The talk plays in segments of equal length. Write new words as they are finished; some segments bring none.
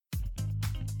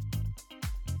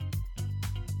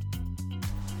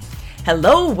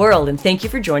Hello world, and thank you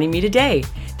for joining me today.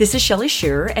 This is Shelly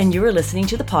Shearer, and you are listening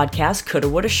to the podcast Coulda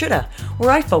Woulda Shoulda,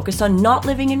 where I focus on not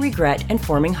living in regret and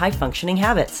forming high-functioning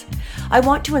habits. I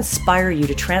want to inspire you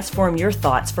to transform your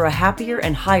thoughts for a happier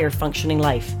and higher functioning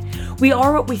life. We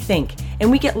are what we think,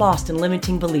 and we get lost in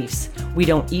limiting beliefs. We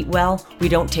don't eat well, we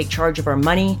don't take charge of our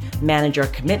money, manage our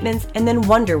commitments, and then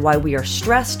wonder why we are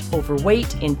stressed,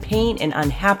 overweight, in pain, and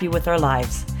unhappy with our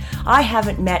lives. I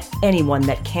haven't met anyone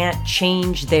that can't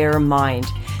change their mind.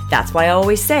 That's why I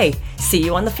always say, see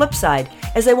you on the flip side,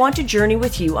 as I want to journey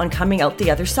with you on coming out the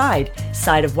other side.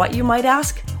 Side of what, you might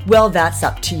ask? Well, that's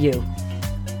up to you.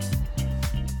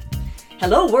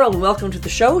 Hello world, welcome to the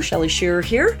show. Shelly Shearer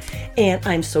here, and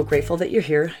I'm so grateful that you're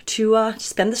here to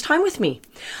spend this time with me.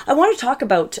 I want to talk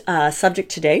about a subject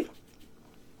today.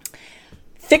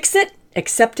 Fix it,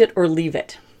 accept it, or leave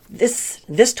it.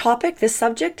 This topic, this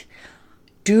subject,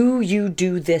 do you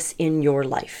do this in your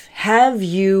life? Have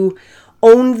you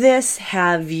owned this?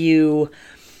 Are you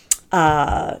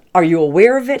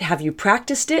aware of it? Have you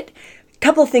practiced it? A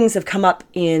couple of things have come up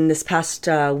in this past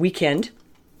weekend.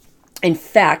 In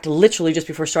fact, literally just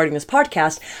before starting this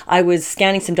podcast, I was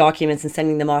scanning some documents and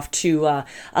sending them off to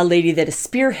a lady that is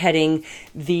spearheading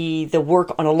the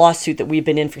work on a lawsuit that we've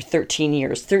been in for 13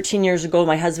 years. 13 years ago,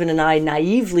 my husband and I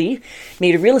naively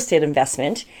made a real estate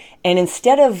investment, and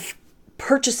instead of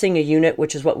purchasing a unit,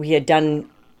 which is what we had done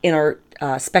in our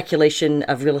speculation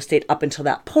of real estate up until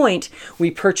that point, we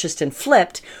purchased and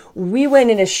flipped. We went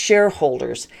in as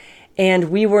shareholders, and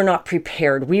we were not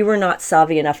prepared. We were not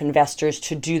savvy enough investors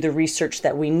to do the research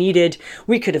that we needed.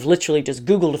 We could have literally just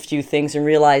Googled a few things and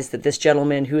realized that this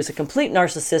gentleman, who is a complete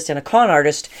narcissist and a con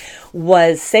artist,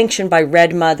 was sanctioned by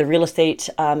REDMA, the Real Estate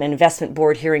and Investment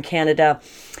Board here in Canada,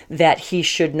 that he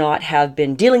should not have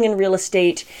been dealing in real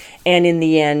estate. And in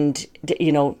the end, they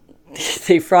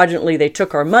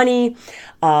took our money.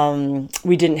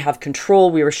 We didn't have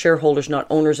control. We were shareholders, not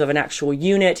owners of an actual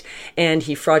unit. And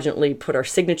he fraudulently put our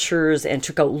signatures and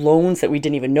took out loans that we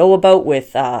didn't even know about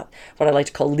with what I like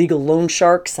to call legal loan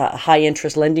sharks, high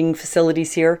interest lending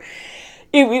facilities here.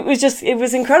 It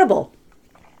was incredible.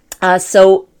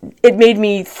 So it made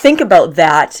me think about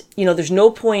that. There's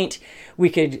no point. We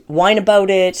could whine about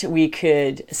it, we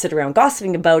could sit around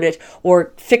gossiping about it,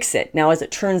 or fix it. Now, as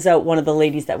it turns out, one of the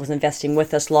ladies that was investing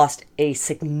with us lost a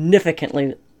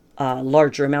significantly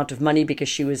larger amount of money because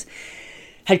she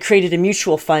had created a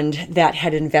mutual fund that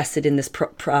had invested in this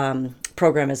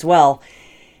program as well.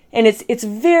 And it's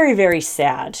very, very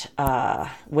sad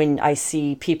when I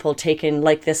see people taken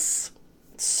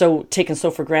so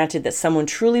for granted that someone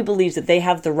truly believes that they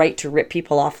have the right to rip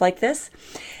people off like this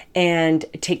and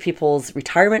take people's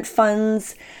retirement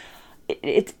funds.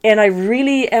 And I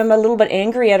really am a little bit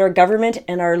angry at our government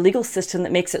and our legal system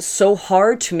that makes it so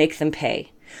hard to make them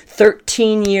pay.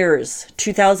 13 years.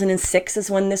 2006 is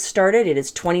when this started. It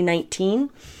is 2019.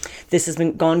 This has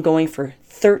been going for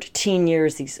 13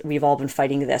 years. We've all been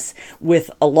fighting this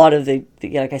with a lot of the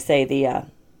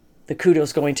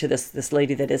kudos going to this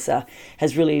lady that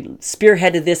has really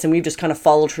spearheaded this, and we've just kind of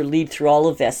followed her lead through all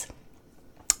of this.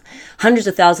 Hundreds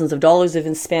of thousands of dollars have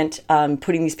been spent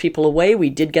putting these people away. We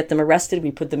did get them arrested.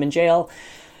 We put them in jail.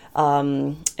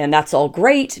 And that's all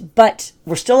great, but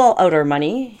we're still all out our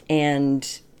money,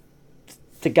 and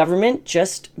the government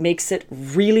just makes it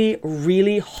really,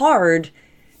 really hard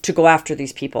to go after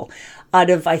these people. Out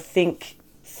of, I think,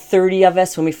 30 of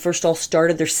us when we first all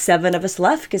started, there's 7 of us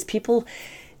left because people,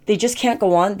 they just can't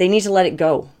go on. They need to let it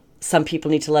go. Some people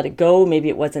need to let it go. Maybe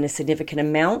it wasn't a significant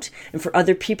amount. And for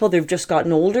other people, they've just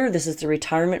gotten older. This is their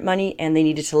retirement money, and they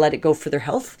needed to let it go for their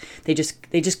health. They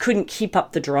just couldn't keep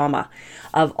up the drama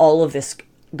of all of this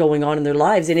going on in their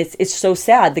lives. And it's so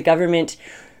sad. The government,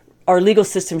 our legal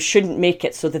system shouldn't make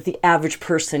it so that the average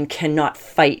person cannot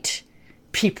fight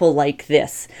people like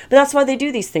this. But that's why they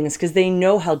do these things, because they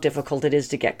know how difficult it is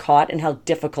to get caught and how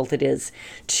difficult it is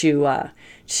to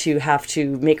have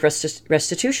to make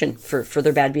restitution for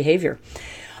their bad behavior.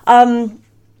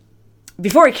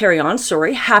 Before I carry on,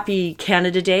 happy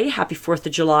Canada Day, happy 4th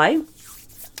of July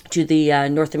to the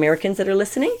North Americans that are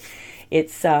listening.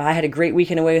 I had a great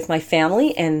weekend away with my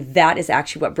family, and that is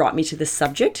actually what brought me to this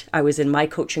subject. I was in my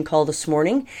coaching call this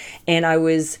morning, and I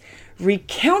was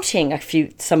recounting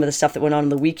some of the stuff that went on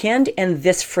the weekend, and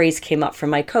this phrase came up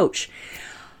from my coach.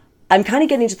 I'm kind of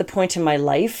getting to the point in my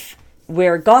life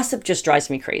where gossip just drives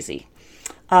me crazy.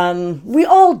 We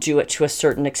all do it to a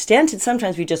certain extent, and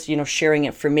sometimes we just, sharing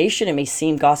information. It may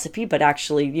seem gossipy, but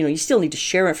actually, you still need to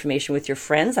share information with your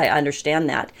friends. I understand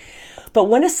that. But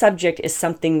when a subject is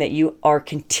something that you are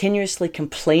continuously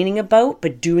complaining about,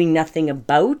 but doing nothing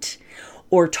about,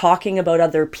 or talking about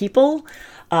other people,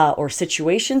 or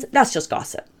situations, that's just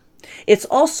gossip. It's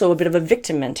also a bit of a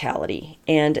victim mentality.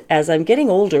 And as I'm getting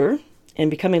older and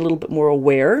becoming a little bit more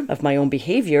aware of my own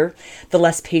behavior, the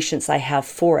less patience I have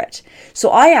for it. So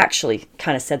I actually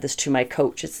kind of said this to my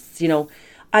coach. It's,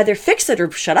 either fix it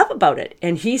or shut up about it.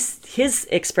 And his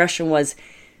expression was,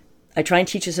 I try and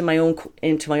teach this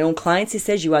into my own clients. He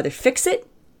says, you either fix it,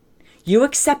 you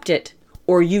accept it,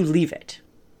 or you leave it.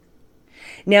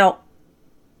 Now,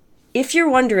 if you're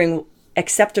wondering,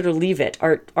 accept it or leave it,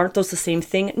 aren't those the same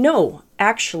thing? No,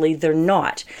 actually, they're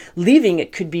not. Leaving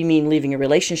it could mean leaving a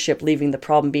relationship, leaving the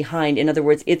problem behind. In other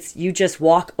words, it's you just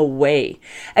walk away.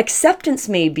 Acceptance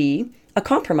may be a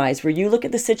compromise where you look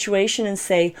at the situation and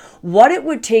say, what it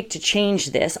would take to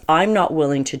change this, I'm not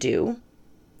willing to do.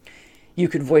 You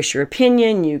could voice your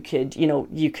opinion, you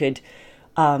could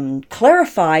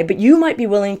clarify, but you might be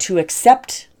willing to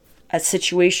accept a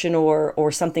situation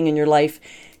or something in your life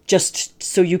just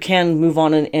so you can move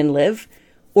on and live,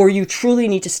 or you truly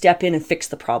need to step in and fix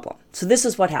the problem. So this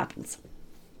is what happens.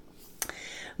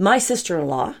 My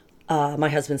sister-in-law, my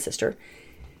husband's sister,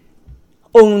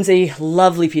 owns a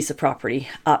lovely piece of property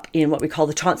up in what we call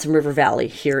the Thompson River Valley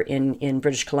here in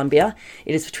British Columbia.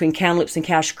 It is between Kamloops and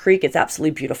Cache Creek. It's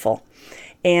absolutely beautiful.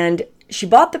 And she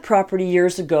bought the property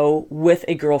years ago with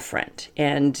a girlfriend.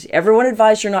 And everyone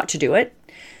advised her not to do it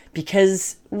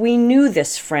because we knew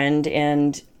this friend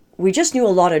and we just knew a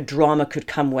lot of drama could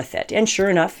come with it. And sure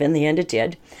enough, in the end it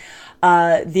did.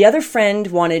 The other friend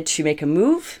wanted to make a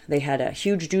move. They had a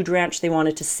huge dude ranch they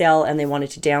wanted to sell and they wanted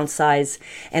to downsize.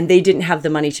 And they didn't have the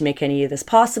money to make any of this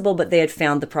possible, but they had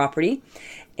found the property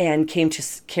and came to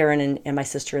Karen and my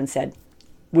sister and said,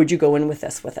 would you go in with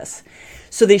us?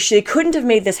 So they couldn't have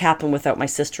made this happen without my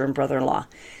sister and brother-in-law.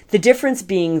 The difference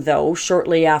being, though,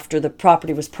 shortly after the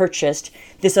property was purchased,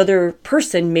 this other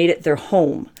person made it their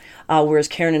home, whereas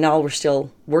Karen and Al were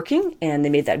still working, and they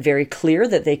made that very clear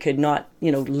that they could not,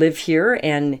 live here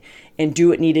and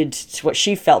do what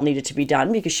she felt needed to be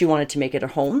done because she wanted to make it a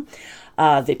home.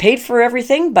 They paid for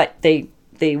everything, but they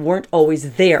weren't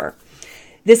always there.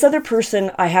 This other person,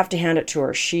 I have to hand it to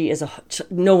her.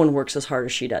 No one works as hard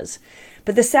as she does.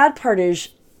 But the sad part is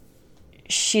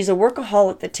she's a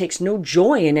workaholic that takes no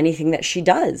joy in anything that she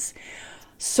does.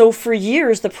 So for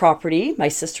years, the property, my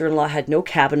sister-in-law had no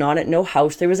cabin on it, no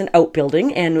house. There was an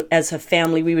outbuilding. And as a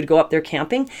family, we would go up there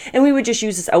camping and we would just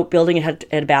use this outbuilding. It had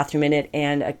a bathroom in it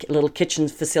and a little kitchen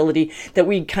facility that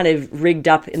we kind of rigged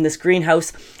up in this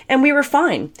greenhouse. And we were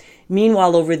fine.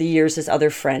 Meanwhile, over the years, this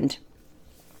other friend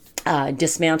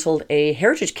dismantled a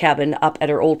heritage cabin up at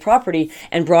her old property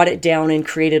and brought it down and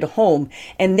created a home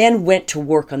and then went to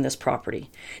work on this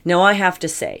property. Now, I have to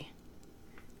say,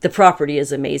 the property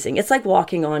is amazing. It's like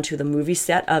walking onto the movie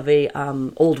set of a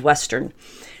old Western.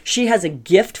 She has a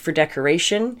gift for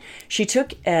decoration. She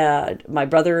took my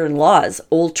brother-in-law's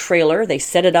old trailer. They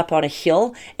set it up on a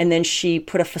hill, and then she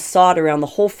put a facade around the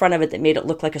whole front of it that made it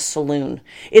look like a saloon.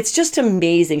 It's just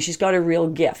amazing. She's got a real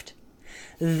gift.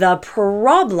 The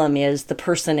problem is the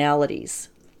personalities.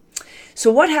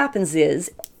 So what happens is,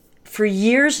 for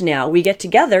years now, we get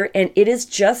together and it is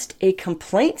just a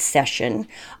complaint session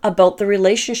about the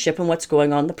relationship and what's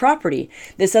going on the property.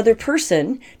 This other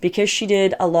person, because she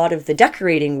did a lot of the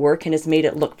decorating work and has made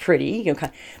it look pretty,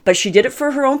 but she did it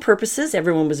for her own purposes.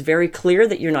 Everyone was very clear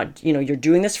that you're not, you're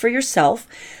doing this for yourself,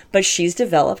 but she's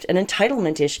developed an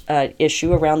entitlement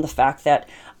issue around the fact that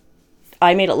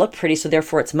I made it look pretty, so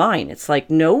therefore it's mine. It's like,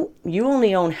 no, you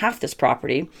only own half this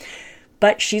property.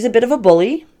 But she's a bit of a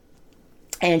bully,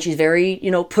 and she's very,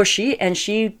 pushy, and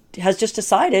she has just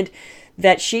decided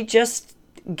that she just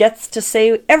gets to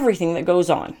say everything that goes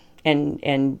on,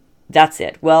 and that's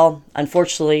it. Well,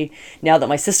 unfortunately, now that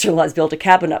my sister-in-law has built a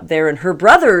cabin up there and her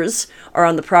brothers are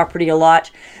on the property a lot,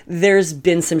 there's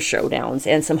been some showdowns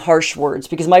and some harsh words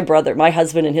because my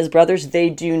husband and his brothers,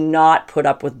 they do not put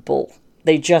up with bull.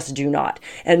 They just do not.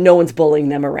 And no one's bullying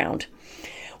them around.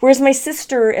 Whereas my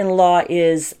sister-in-law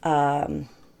is,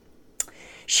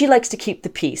 she likes to keep the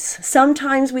peace.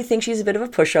 Sometimes we think she's a bit of a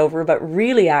pushover, but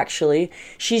really, actually,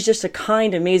 she's just a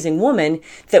kind, amazing woman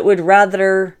that would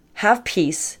rather have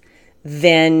peace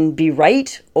than be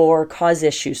right or cause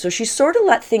issues. So she sort of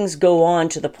let things go on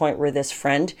to the point where this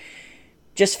friend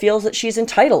just feels that she's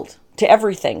entitled to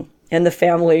everything. And the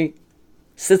family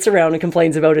sits around and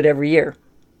complains about it every year.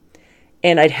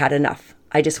 And I'd had enough.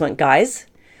 I just went, guys,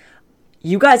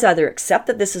 you guys either accept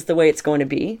that this is the way it's going to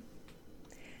be,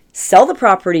 sell the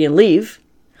property and leave,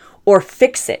 or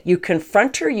fix it. You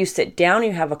confront her, you sit down,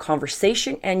 you have a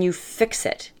conversation, and you fix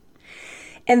it.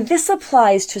 And this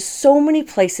applies to so many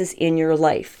places in your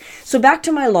life. So back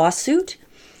to my lawsuit,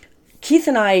 Keith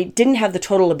and I didn't have the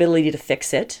total ability to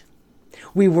fix it.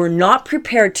 We were not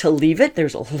prepared to leave it.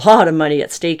 There's a lot of money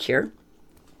at stake here.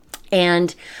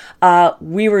 And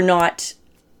we were not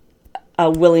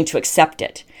willing to accept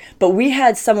it. But we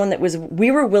had someone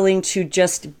we were willing to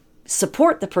just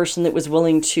support the person that was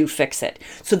willing to fix it.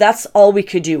 So that's all we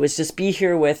could do, was just be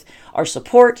here with our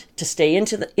support to stay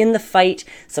in the fight,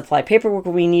 supply paperwork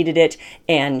when we needed it,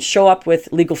 and show up with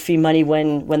legal fee money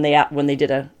when they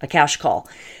did a cash call.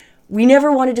 We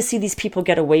never wanted to see these people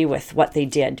get away with what they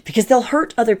did, because they'll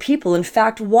hurt other people. In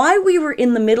fact, why we were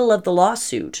in the middle of the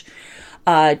lawsuit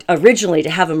originally, to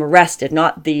have him arrested,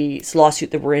 not the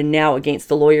lawsuit that we're in now against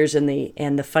the lawyers and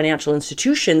the financial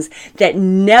institutions that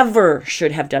never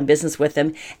should have done business with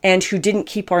him and who didn't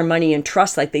keep our money in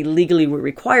trust like they legally were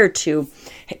required to,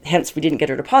 hence we didn't get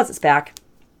our deposits back.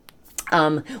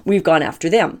 We've gone after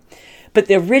them. But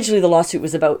originally the lawsuit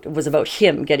was about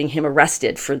him, getting him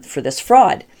arrested for this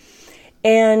fraud.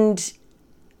 And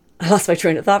I lost my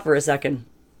train of thought for a second.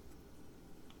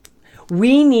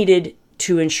 We needed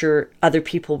to ensure other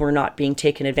people were not being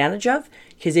taken advantage of,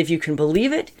 because if you can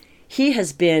believe it, he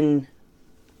has been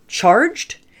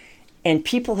charged and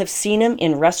people have seen him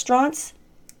in restaurants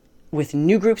with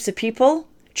new groups of people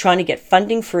trying to get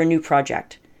funding for a new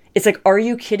project. It's like, are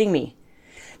you kidding me?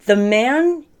 The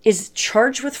man is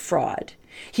charged with fraud.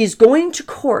 He's going to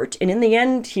court, and in the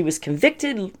end, he was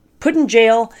convicted, put in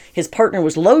jail. His partner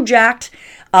was low-jacked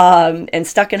and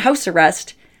stuck in house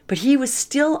arrest, but he was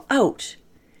still out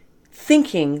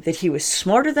thinking that he was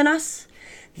smarter than us,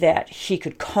 that he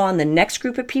could con the next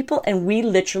group of people, and we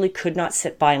literally could not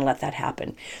sit by and let that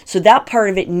happen. So that part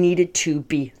of it needed to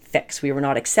be fixed. We were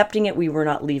not accepting it. We were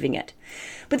not leaving it.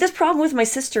 But this problem with my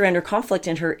sister and her conflict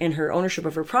in her ownership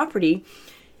of her property,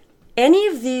 any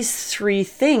of these three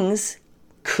things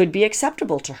could be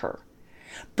acceptable to her.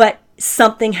 But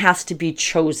something has to be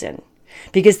chosen.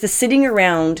 Because the sitting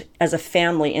around as a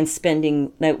family and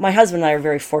spending, now my husband and I are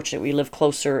very fortunate. We live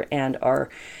closer and are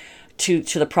to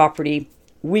the property.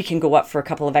 We can go up for a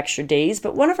couple of extra days,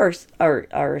 but one of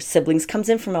our siblings comes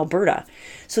in from Alberta.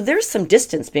 So there's some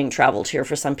distance being traveled here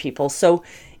for some people. So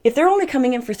if they're only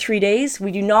coming in for 3 days,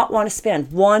 we do not want to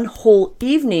spend one whole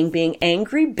evening being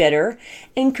angry, bitter,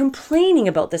 and complaining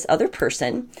about this other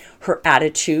person, her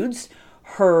attitudes,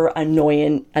 her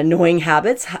annoying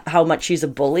habits, how much she's a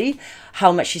bully,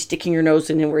 how much she's sticking her nose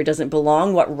in where it doesn't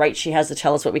belong, what right she has to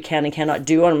tell us what we can and cannot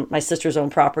do on my sister's own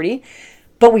property.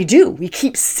 But we do. We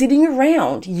keep sitting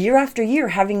around year after year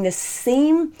having this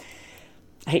same,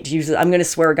 I hate to use it, I'm going to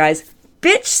swear, guys,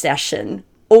 bitch session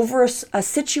over a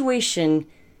situation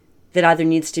that either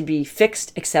needs to be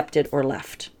fixed, accepted, or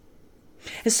left.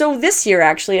 And so this year,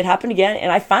 actually, it happened again,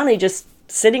 and I finally just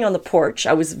sitting on the porch,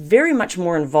 I was very much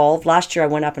more involved. Last year I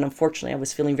went up and unfortunately I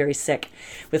was feeling very sick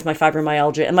with my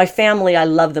fibromyalgia. And my family, I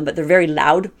love them, but they're very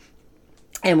loud.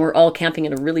 And we're all camping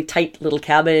in a really tight little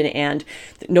cabin and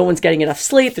no one's getting enough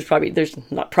sleep.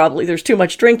 There's too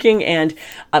much drinking and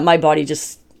my body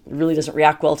just really doesn't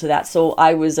react well to that. So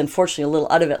I was unfortunately a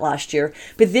little out of it last year.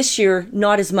 But this year,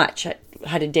 not as much. I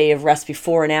had a day of rest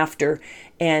before and after.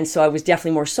 And so I was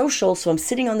definitely more social. So I'm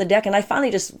sitting on the deck and I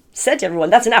finally just said to everyone,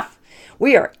 that's enough.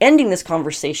 We are ending this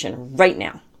conversation right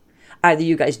now. Either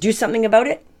you guys do something about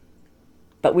it,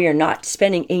 but we are not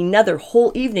spending another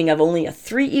whole evening of only a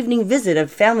 3-evening visit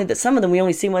of family that some of them we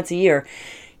only see once a year,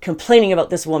 complaining about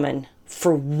this woman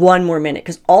for one more minute.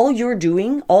 Because all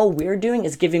we're doing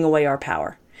is giving away our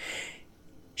power.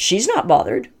 She's not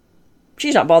bothered.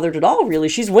 She's not bothered at all, really.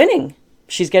 She's winning.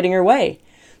 She's getting her way.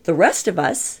 The rest of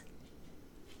us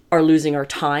are losing our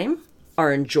time,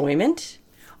 our enjoyment,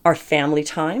 our family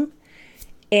time,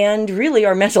 and really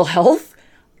our mental health,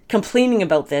 complaining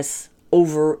about this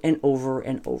over and over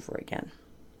and over again.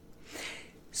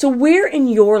 So where in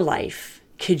your life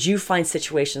could you find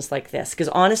situations like this? Because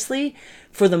honestly,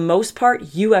 for the most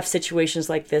part, you have situations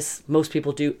like this, most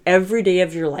people do, every day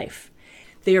of your life.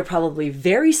 They are probably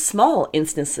very small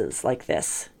instances like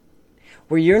this,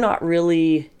 where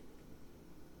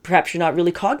perhaps you're not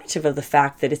really cognitive of the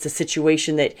fact that it's a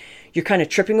situation that you're kind of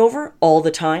tripping over all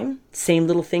the time. Same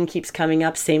little thing keeps coming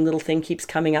up. Same little thing keeps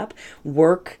coming up.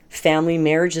 Work, family,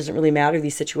 marriage, doesn't really matter.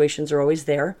 These situations are always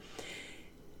there.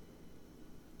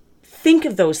 Think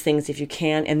of those things if you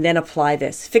can, and then apply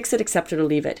this. Fix it, accept it, or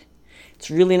leave it.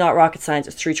 It's really not rocket science.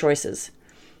 It's 3 choices.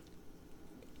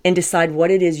 And decide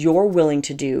what it is you're willing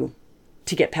to do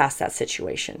to get past that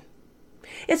situation.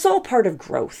 It's all part of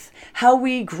growth. How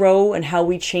we grow and how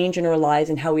we change in our lives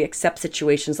and how we accept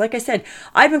situations. Like I said,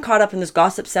 I've been caught up in this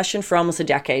gossip session for almost a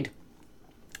decade.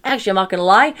 Actually, I'm not going to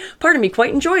lie, part of me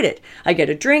quite enjoyed it. I get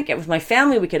a drink, and with my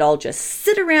family, we could all just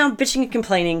sit around bitching and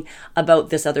complaining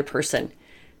about this other person.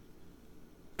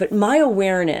 But my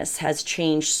awareness has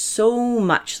changed so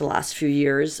much the last few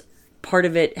years. Part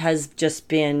of it has just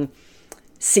been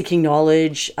seeking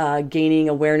knowledge, gaining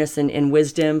awareness and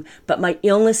wisdom. But my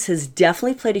illness has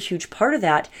definitely played a huge part of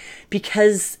that,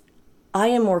 because I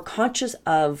am more conscious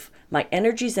of my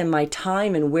energies and my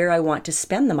time and where I want to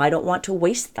spend them. I don't want to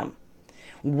waste them.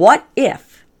 What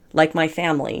if, like my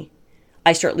family,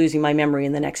 I start losing my memory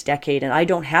in the next decade and I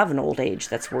don't have an old age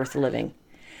that's worth living?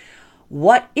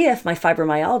 What if my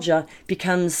fibromyalgia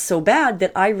becomes so bad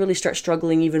that I really start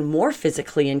struggling even more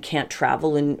physically and can't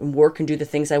travel and work and do the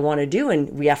things I want to do, and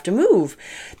we have to move?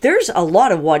 There's a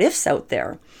lot of what ifs out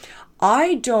there.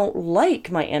 I don't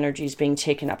like my energies being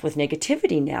taken up with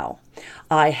negativity now.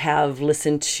 I have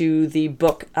listened to the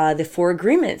book, The Four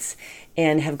Agreements,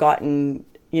 and have gotten,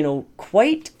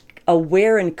 quite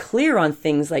aware and clear on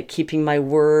things like keeping my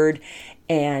word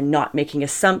and not making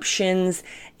assumptions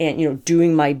and,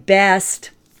 doing my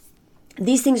best.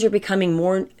 These things are becoming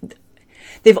more,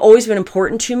 they've always been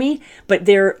important to me, but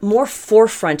they're more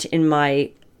forefront in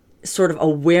my sort of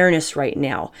awareness right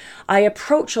now. I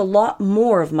approach a lot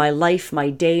more of my life, my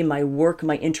day, my work,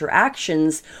 my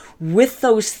interactions with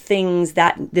those things,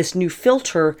 this new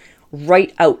filter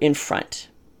right out in front.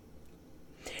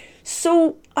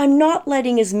 So I'm not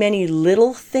letting as many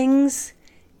little things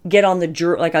get on the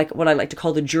like what I like to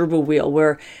call the gerbil wheel,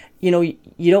 where you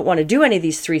don't want to do any of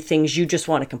these three things, you just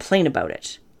want to complain about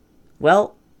it.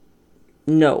 Well,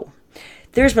 no.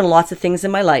 There's been lots of things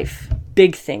in my life,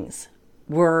 big things,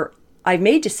 where I've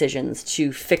made decisions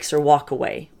to fix or walk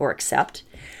away or accept.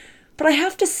 But I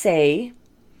have to say,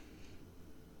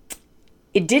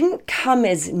 it didn't come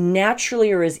as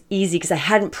naturally or as easy because I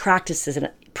hadn't practiced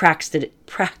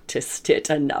it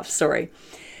enough. Sorry.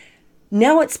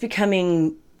 Now it's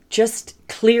becoming just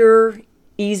clearer,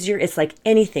 easier. It's like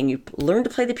anything. You learn to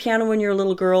play the piano when you're a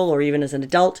little girl, or even as an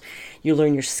adult. You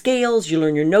learn your scales, you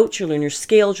learn your notes, you learn your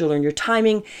scales, you learn your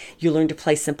timing, you learn to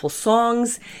play simple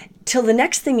songs. Till the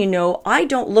next thing you know, I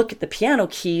don't look at the piano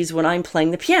keys when I'm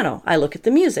playing the piano. I look at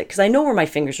the music because I know where my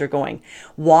fingers are going.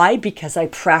 Why? Because I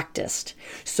practiced.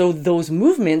 So those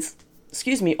movements,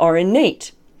 are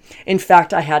innate. In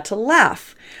fact, I had to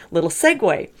laugh. Little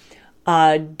segue.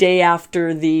 Day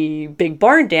after the big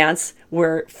barn dance,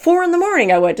 where 4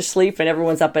 a.m. I went to sleep and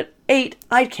everyone's up at 8.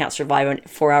 I can't survive on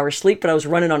 4 hours sleep, but I was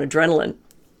running on adrenaline.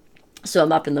 So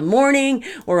I'm up in the morning,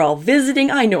 we're all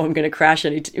visiting. I know I'm going to crash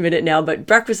any minute now, but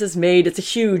breakfast is made. It's a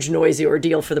huge noisy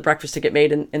ordeal for the breakfast to get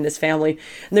made in this family.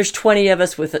 And there's 20 of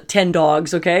us with 10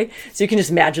 dogs, okay? So you can just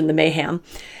imagine the mayhem.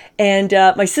 And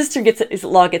my sister gets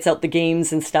out the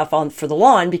games and stuff on for the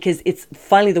lawn, because it's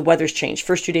finally the weather's changed.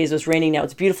 First 2 days it was raining, now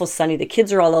it's beautiful, sunny. The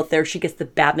kids are all out there. She gets the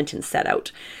badminton set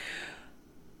out.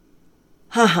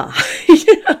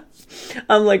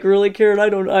 I'm like, really, Karen? I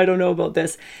don't know about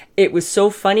this. It was so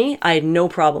funny. I had no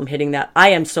problem hitting that. I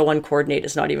am so uncoordinated.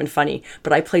 It's not even funny.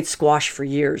 But I played squash for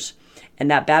years, and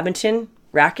that badminton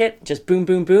racket just boom,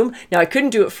 boom, boom. Now I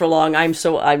couldn't do it for long.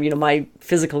 My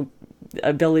physical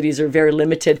abilities are very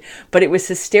limited, but it was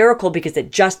hysterical because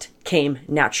it just came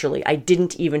naturally. I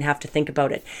didn't even have to think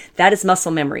about it. That is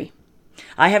muscle memory.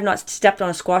 I have not stepped on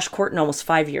a squash court in almost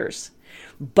 5 years,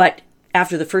 but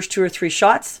after the first 2 or 3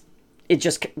 shots, it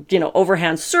just,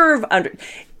 overhand serve,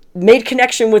 made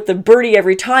connection with the birdie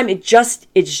every time. It's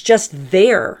just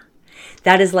there.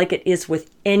 That is like it is with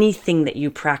anything that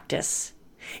you practice.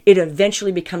 It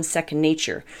eventually becomes second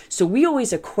nature. So we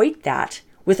always equate that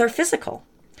with our physical.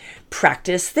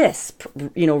 Practice this,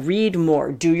 read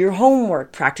more, do your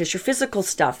homework, practice your physical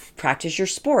stuff, practice your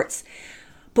sports.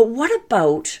 But what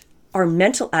about our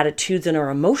mental attitudes and our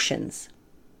emotions?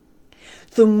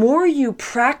 The more you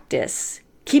practice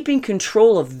keeping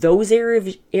control of those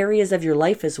areas of your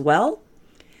life as well,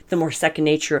 the more second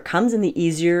nature it comes and the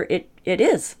easier it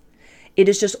is. It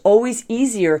is just always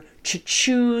easier to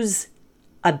choose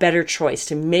a better choice,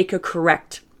 to make a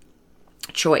correct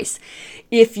choice.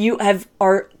 If you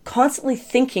are constantly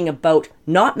thinking about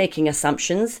not making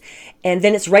assumptions, and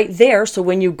then it's right there, so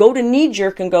when you go to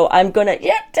knee-jerk and go,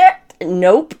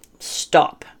 nope,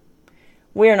 stop.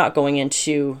 We are not going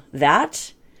into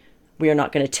that. We are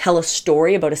not going to tell a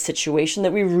story about a situation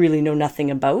that we really know nothing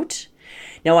about.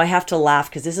 Now, I have to laugh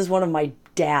because this is one of my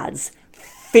dad's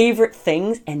favorite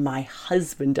things, and my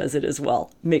husband does it as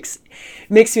well. Makes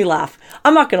me laugh.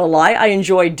 I'm not going to lie. I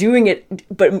enjoy doing it,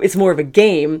 but it's more of a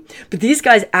game. But these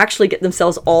guys actually get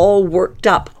themselves all worked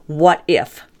up. What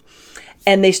if?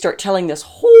 And they start telling this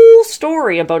whole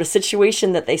story about a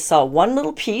situation that they saw one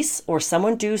little piece, or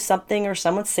someone do something, or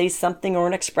someone say something, or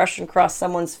an expression cross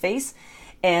someone's face,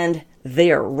 and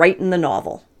they are writing the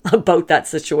novel about that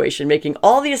situation, making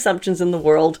all the assumptions in the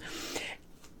world.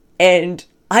 And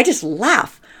I just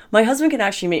laugh. My husband can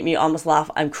actually make me almost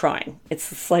laugh. I'm crying. It's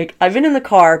just like, I've been in the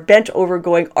car, bent over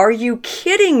going, are you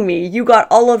kidding me? You got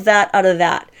all of that out of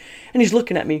that. And he's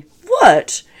looking at me,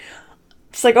 what?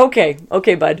 It's like, okay,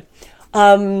 bud.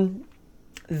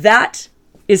 That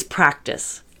is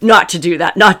practice. Not to do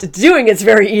that. Not to doing it's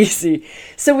very easy.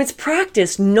 So it's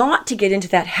practice not to get into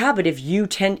that habit if you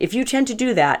tend to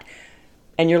do that,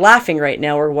 and you're laughing right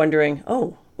now or wondering,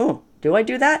 oh, do I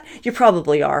do that? You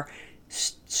probably are.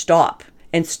 Stop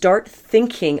and start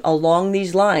thinking along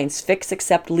these lines. Fix,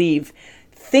 accept, leave.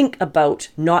 Think about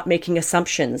not making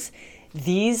assumptions.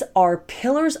 These are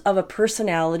pillars of a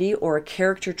personality or a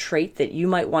character trait that you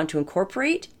might want to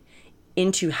incorporate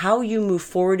into how you move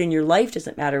forward in your life.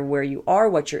 Doesn't matter where you are,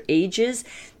 what your age is.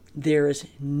 There is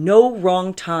no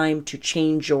wrong time to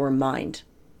change your mind.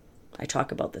 I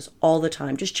talk about this all the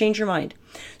time. Just change your mind.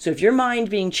 So if your mind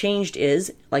being changed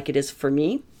is, like it is for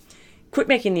me, quit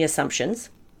making the assumptions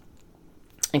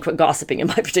and quit gossiping in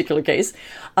my particular case,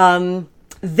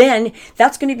 then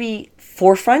that's going to be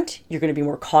forefront. You're going to be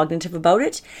more cognitive about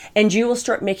it, and you will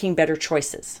start making better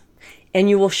choices, and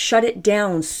you will shut it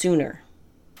down sooner.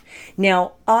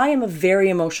 Now, I am a very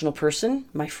emotional person.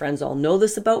 My friends all know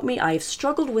this about me. I have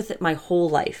struggled with it my whole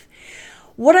life.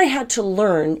 What I had to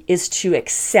learn is to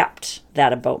accept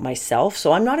that about myself.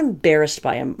 So I'm not embarrassed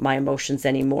by my emotions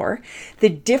anymore. The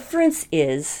difference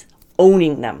is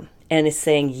owning them and is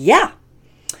saying, yeah,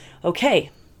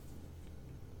 okay,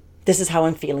 this is how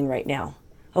I'm feeling right now.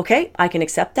 Okay, I can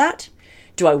accept that.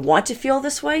 Do I want to feel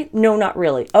this way? No, not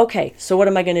really. Okay, so what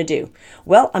am I going to do?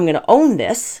 Well, I'm going to own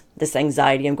this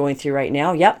anxiety I'm going through right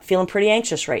now. Yep, feeling pretty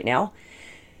anxious right now.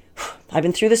 I've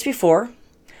been through this before.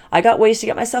 I got ways to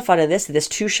get myself out of this. This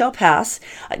too shall pass.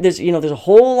 There's a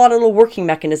whole lot of little working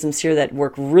mechanisms here that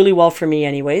work really well for me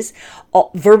anyways.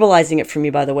 Verbalizing it for me,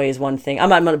 by the way, is one thing.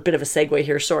 I'm on a bit of a segue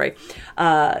here, sorry.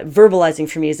 Verbalizing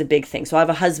for me is a big thing. So I have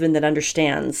a husband that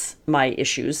understands my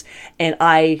issues, and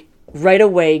I right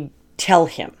away tell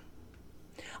him,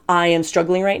 I am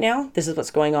struggling right now. This is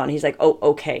what's going on. He's like, oh,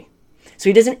 okay. So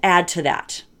he doesn't add to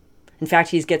that. In fact,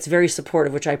 he gets very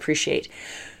supportive, which I appreciate.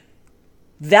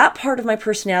 That part of my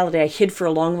personality I hid for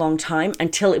a long, long time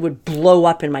until it would blow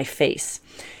up in my face.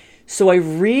 So I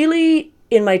really,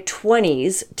 in my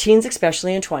 20s, teens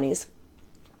especially in 20s,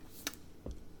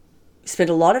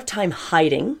 spent a lot of time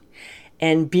hiding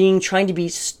and trying to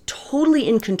be totally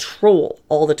in control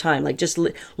all the time, like just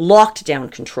locked down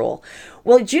control.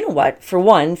 Well, do you know what? For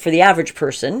one, for the average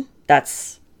person,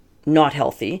 that's not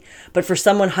healthy. But for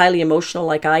someone highly emotional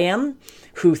like I am,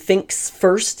 who thinks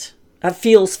first,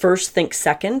 feels first, thinks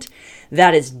second,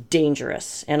 that is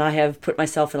dangerous. And I have put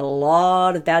myself in a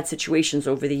lot of bad situations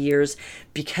over the years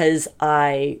because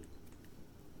I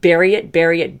bury it,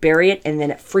 and then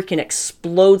it freaking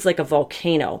explodes like a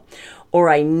volcano. Or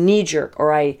I knee-jerk,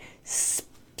 or I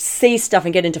say stuff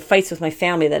and get into fights with my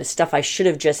family that is stuff I should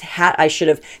have just had. I should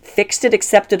have fixed it,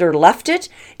 accepted, or left it.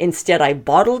 Instead, I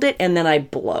bottled it, and then I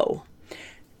blow.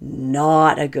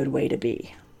 Not a good way to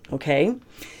be, okay?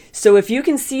 So if you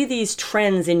can see these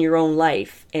trends in your own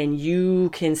life, and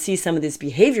you can see some of these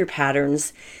behavior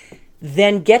patterns,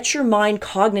 then get your mind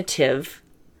cognitive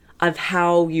of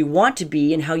how you want to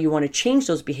be and how you want to change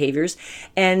those behaviors.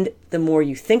 And the more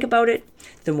you think about it,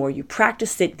 the more you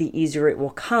practice it, the easier it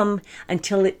will come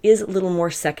until it is a little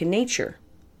more second nature.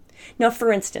 Now,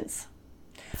 for instance,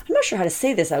 I'm not sure how to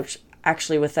say this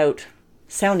actually without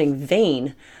sounding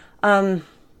vain. Oh,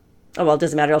 well, it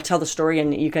doesn't matter. I'll tell the story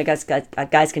and you guys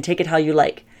can take it how you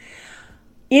like.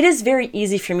 It is very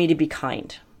easy for me to be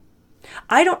kind.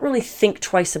 I don't really think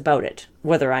twice about it,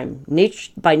 whether I'm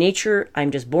by nature,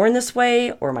 I'm just born this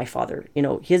way, or my father,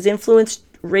 his influence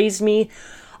raised me.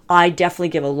 I definitely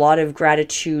give a lot of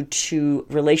gratitude to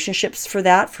relationships for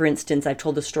that. For instance, I've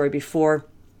told the story before,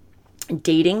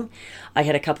 dating. I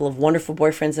had a couple of wonderful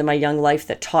boyfriends in my young life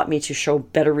that taught me to show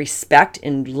better respect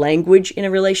and language in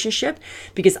a relationship,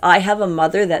 because I have a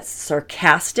mother that's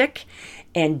sarcastic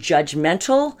and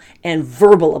judgmental and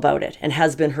verbal about it, and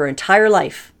has been her entire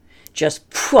life. Just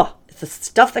the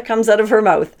stuff that comes out of her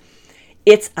mouth.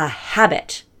 It's a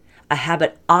habit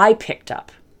I picked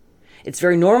up. It's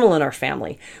very normal in our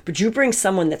family. But you bring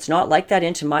someone that's not like that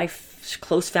into my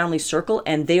close family circle,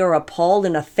 and they are appalled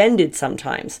and offended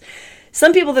sometimes.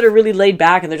 Some people that are really laid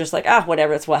back and they're just like,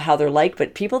 whatever, it's how they're like.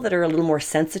 But people that are a little more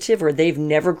sensitive, or they've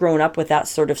never grown up with that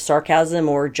sort of sarcasm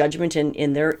or judgment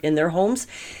in their homes,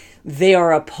 they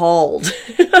are appalled.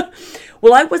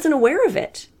 Well, I wasn't aware of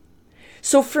it.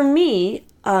 So for me,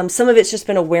 some of it's just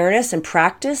been awareness and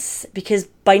practice, because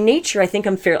by nature, I think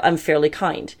I'm fairly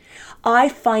kind. I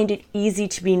find it easy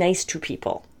to be nice to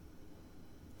people.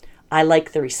 I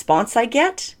like the response I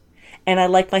get, and I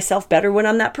like myself better when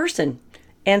I'm that person.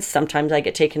 And sometimes I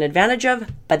get taken advantage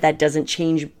of, but that doesn't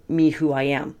change me who I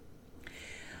am.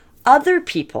 Other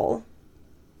people,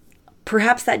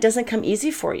 perhaps that doesn't come easy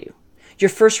for you. Your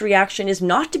first reaction is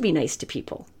not to be nice to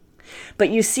people. But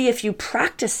you see, if you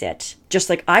practice it, just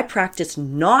like I practice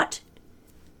not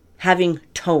having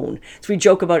tone. So we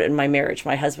joke about it in my marriage.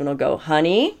 My husband will go,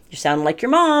 honey, you sound like your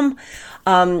mom.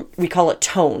 We call it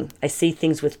tone. I say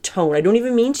things with tone. I don't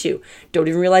even mean to. Don't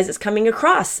even realize it's coming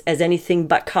across as anything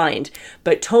but kind.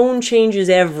 But tone changes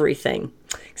everything,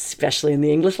 especially in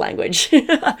the English language.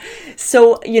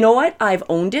 So you know what? I've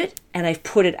owned it and I've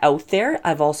put it out there.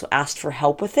 I've also asked for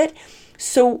help with it.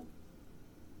 So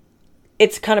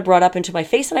it's kind of brought up into my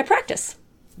face and I practice.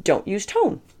 Don't use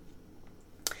tone.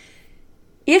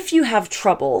 If you have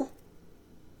trouble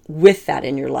with that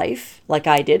in your life, like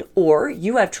I did, or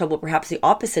you have trouble perhaps the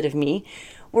opposite of me,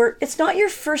 where it's not your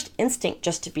first instinct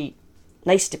just to be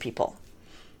nice to people.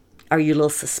 Are you a little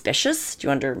suspicious? Do you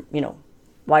wonder,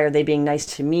 why are they being nice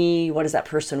to me? What does that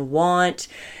person want?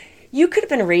 You could have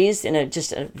been raised in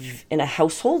a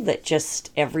household that just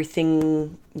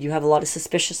everything, you have a lot of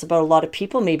suspicious about a lot of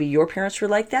people. Maybe your parents were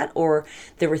like that, or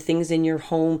there were things in your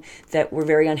home that were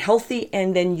very unhealthy,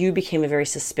 and then you became a very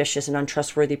suspicious and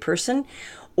untrustworthy person.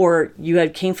 Or you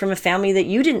came from a family that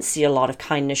you didn't see a lot of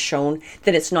kindness shown,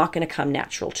 that it's not going to come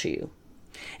natural to you.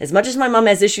 As much as my mom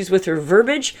has issues with her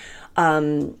verbiage,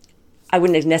 I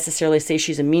wouldn't necessarily say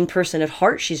she's a mean person at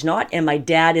heart. She's not. And my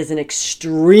dad is an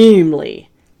extremely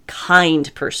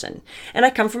kind person. And I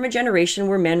come from a generation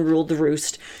where men ruled the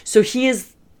roost. So he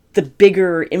is the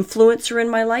bigger influencer in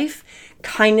my life.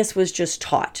 Kindness was just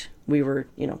taught. We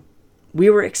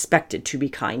were expected to be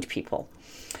kind people.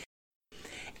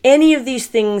 Any of these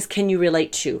things can you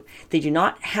relate to? They do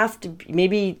not have to,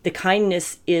 maybe the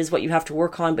kindness is what you have to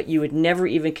work on, but you would never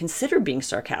even consider being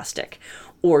sarcastic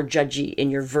or judgy in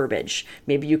your verbiage.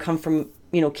 Maybe you come from,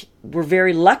 we're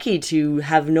very lucky to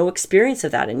have no experience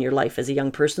of that in your life as a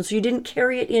young person, so you didn't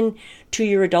carry it into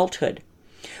your adulthood.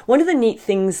 One of the neat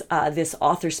things this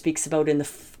author speaks about in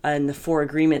the 4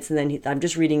 agreements, and then I'm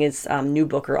just reading his new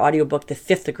book or audiobook, The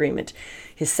Fifth Agreement,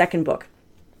 his second book,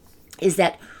 is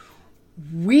that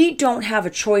we don't have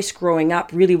a choice growing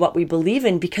up really what we believe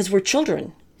in because we're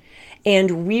children.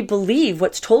 And we believe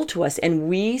what's told to us. And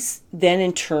we then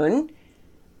in turn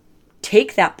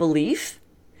take that belief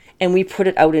and we put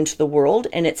it out into the world,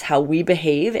 and it's how we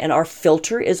behave. And our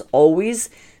filter is always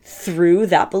through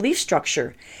that belief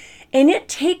structure. And it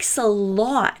takes a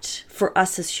lot for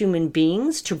us as human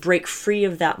beings to break free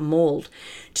of that mold,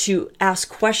 to ask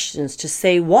questions, to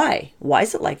say, why? Why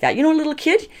is it like that? A little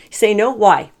kid, you say no,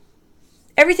 why?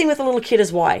 Everything with a little kid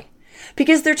is why.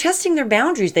 Because they're testing their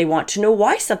boundaries. They want to know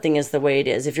why something is the way it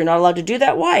is. If you're not allowed to do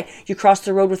that, why? You cross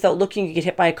the road without looking, you get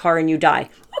hit by a car and you die.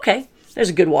 Okay, there's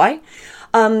a good why.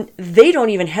 They don't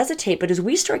even hesitate, but as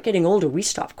we start getting older, we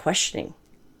stop questioning.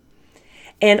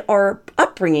 And our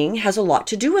upbringing has a lot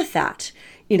to do with that.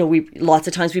 Lots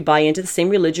of times we buy into the same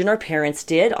religion our parents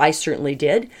did. I certainly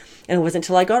did. And it wasn't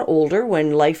until I got older,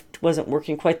 when life wasn't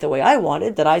working quite the way I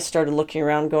wanted, that I started looking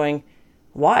around going,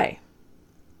 why?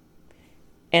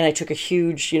 And I took a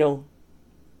huge,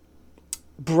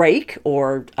 break,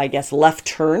 or I guess left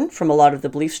turn from a lot of the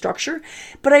belief structure.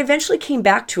 But I eventually came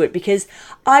back to it because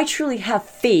I truly have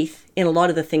faith in a lot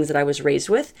of the things that I was raised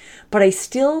with, but I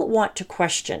still want to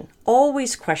question,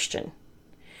 always question.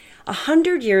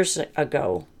 100 years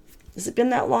ago, has it been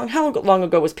that long? How long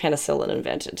ago was penicillin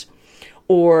invented?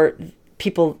 Or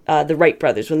people, the Wright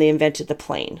brothers, when they invented the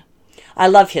plane? I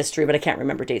love history, but I can't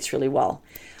remember dates really well.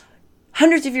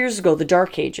 Hundreds of years ago, the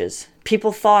Dark Ages,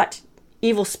 people thought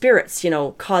evil spirits,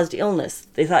 caused illness.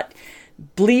 They thought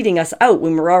bleeding us out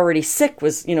when we're already sick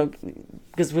was going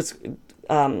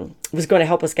to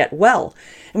help us get well.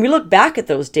 And we look back at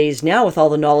those days now with all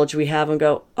the knowledge we have and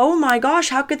go, oh my gosh,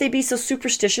 how could they be so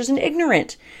superstitious and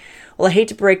ignorant? Well, I hate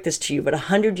to break this to you, but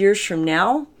 100 years from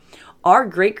now, our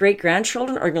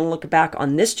great-great-grandchildren are going to look back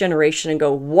on this generation and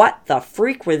go, what the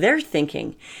freak were they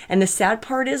thinking? And the sad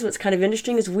part is, what's kind of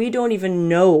interesting is we don't even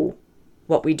know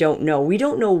what we don't know. We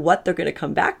don't know what they're going to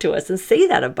come back to us and say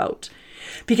that about,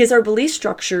 because our belief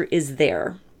structure is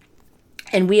there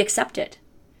and we accept it.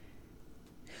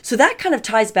 So that kind of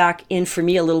ties back in for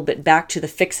me a little bit back to the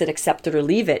fix it, accept it, or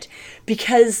leave it,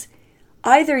 because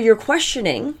either you're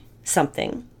questioning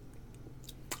something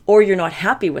or you're not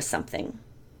happy with something.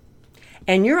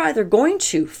 And you're either going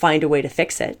to find a way to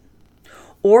fix it,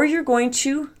 or you're going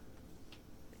to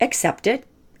accept it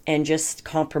and just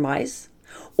compromise,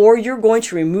 or you're going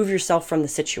to remove yourself from the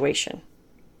situation.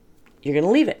 You're going to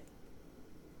leave it.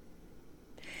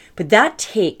 But that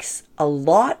takes a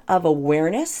lot of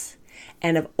awareness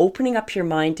and of opening up your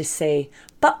mind to say,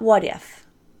 but what if?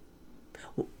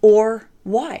 Or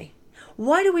why?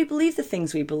 Why do we believe the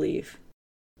things we believe?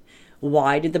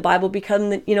 Why did the Bible become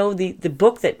the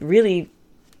book that really,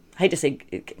 I hate to say,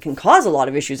 it can cause a lot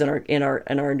of issues in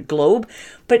our globe,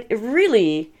 but it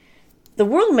really, the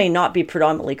world may not be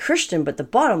predominantly Christian, but the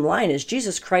bottom line is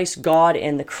Jesus Christ, God,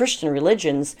 and the Christian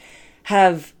religions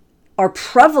are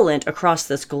prevalent across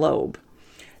this globe.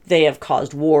 They have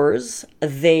caused wars.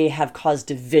 They have caused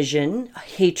division,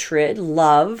 hatred,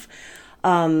 love.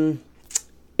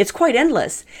 It's quite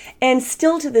endless. And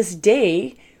still to this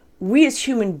day, we as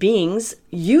human beings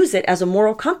use it as a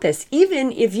moral compass.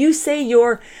 Even if you say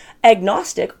you're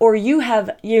agnostic or you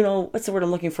have, what's the word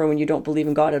I'm looking for when you don't believe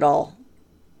in God at all?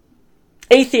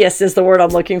 Atheist is the word I'm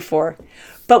looking for.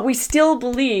 But we still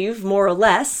believe, more or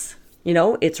less,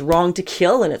 it's wrong to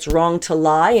kill, and it's wrong to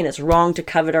lie, and it's wrong to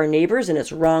covet our neighbors, and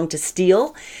it's wrong to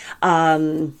steal.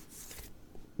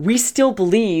 We still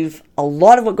believe a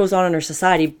lot of what goes on in our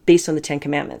society based on the Ten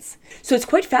Commandments. So it's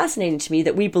quite fascinating to me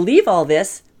that we believe all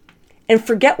this and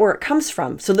forget where it comes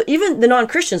from. So even the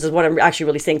non-Christians is what I'm actually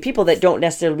really saying, people that don't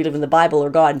necessarily believe in the Bible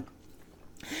or God.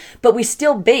 But we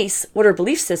still base what our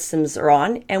belief systems are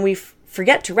on, and we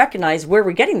forget to recognize where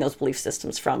we're getting those belief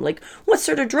systems from. Like, what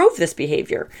sort of drove this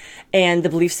behavior? And the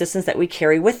belief systems that we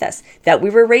carry with us, that we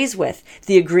were raised with,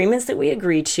 the agreements that we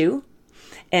agreed to,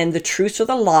 and the truths or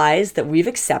the lies that we've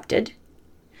accepted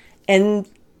and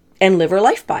live our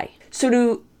life by. So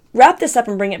to wrap this up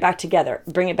and bring it back together,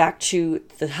 bring it back to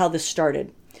how this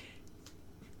started.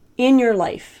 In your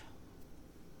life,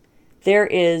 there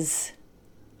is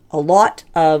a lot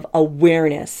of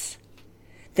awareness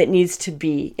that needs to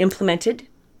be implemented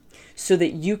so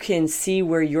that you can see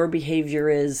where your behavior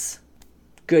is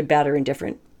good, bad, or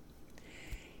indifferent,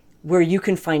 where you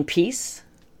can find peace.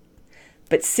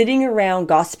 But sitting around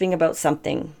gossiping about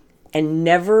something and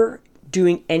never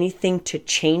doing anything to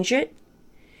change it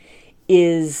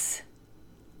is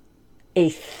a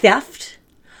theft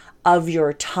of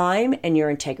your time and your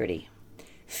integrity.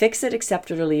 Fix it,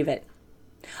 accept it, or leave it.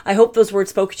 I hope those words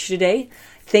spoke to you today.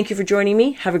 Thank you for joining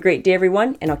me. Have a great day,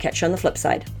 everyone, and I'll catch you on the flip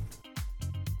side.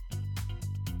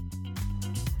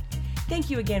 Thank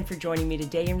you again for joining me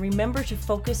today, and remember to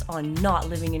focus on not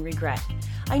living in regret.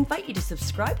 I invite you to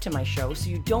subscribe to my show so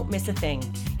you don't miss a thing.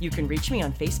 You can reach me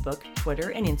on Facebook, Twitter,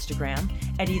 and Instagram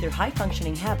at either High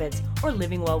Functioning Habits or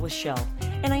Living Well with Shell.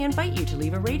 And I invite you to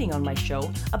leave a rating on my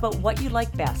show about what you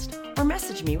like best, or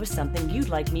message me with something you'd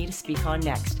like me to speak on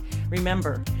next.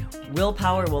 Remember,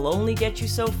 willpower will only get you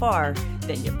so far,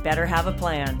 then you better have a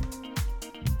plan.